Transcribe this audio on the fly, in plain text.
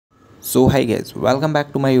So hi guys, welcome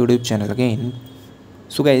back to my YouTube channel again.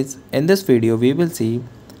 So guys, in this video we will see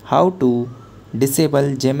how to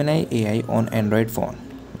disable Gemini AI on Android phone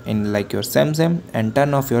in like your Samsung and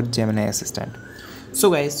turn off your Gemini assistant. So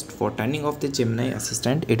guys, for turning off the Gemini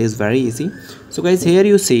assistant it is very easy. So guys, here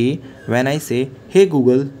you see when I say hey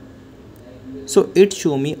Google, so it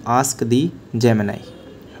show me ask the Gemini.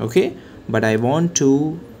 Okay, but I want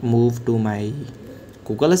to move to my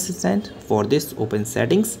Google Assistant. For this, open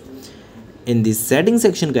settings. In the settings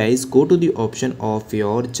section guys, go to the option of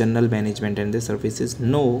your general management and the services.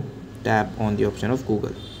 No, tap on the option of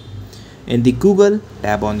Google. In the Google,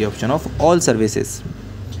 tap on the option of all services.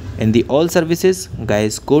 In the all services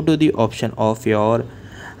guys, go to the option of your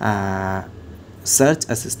search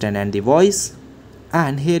assistant and the voice,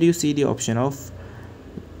 and here you see the option of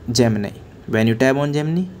Gemini. When you tap on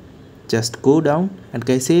Gemini, just go down and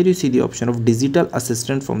guys, here you see the option of digital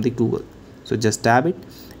assistant from the Google. So just tap it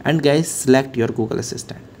and guys, select your Google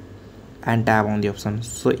Assistant and tap on the option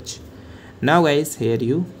switch. Now guys, here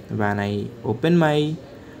you, when I open my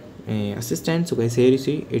assistant, so guys, here you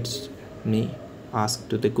see it's me ask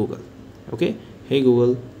to the Google. Okay, hey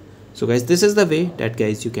Google. So guys, this is the way that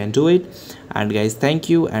guys you can do it. And guys, thank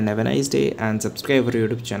you and have a nice day, and subscribe our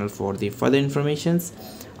YouTube channel for the further informations.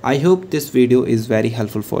 I hope this video is very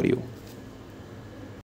helpful for you.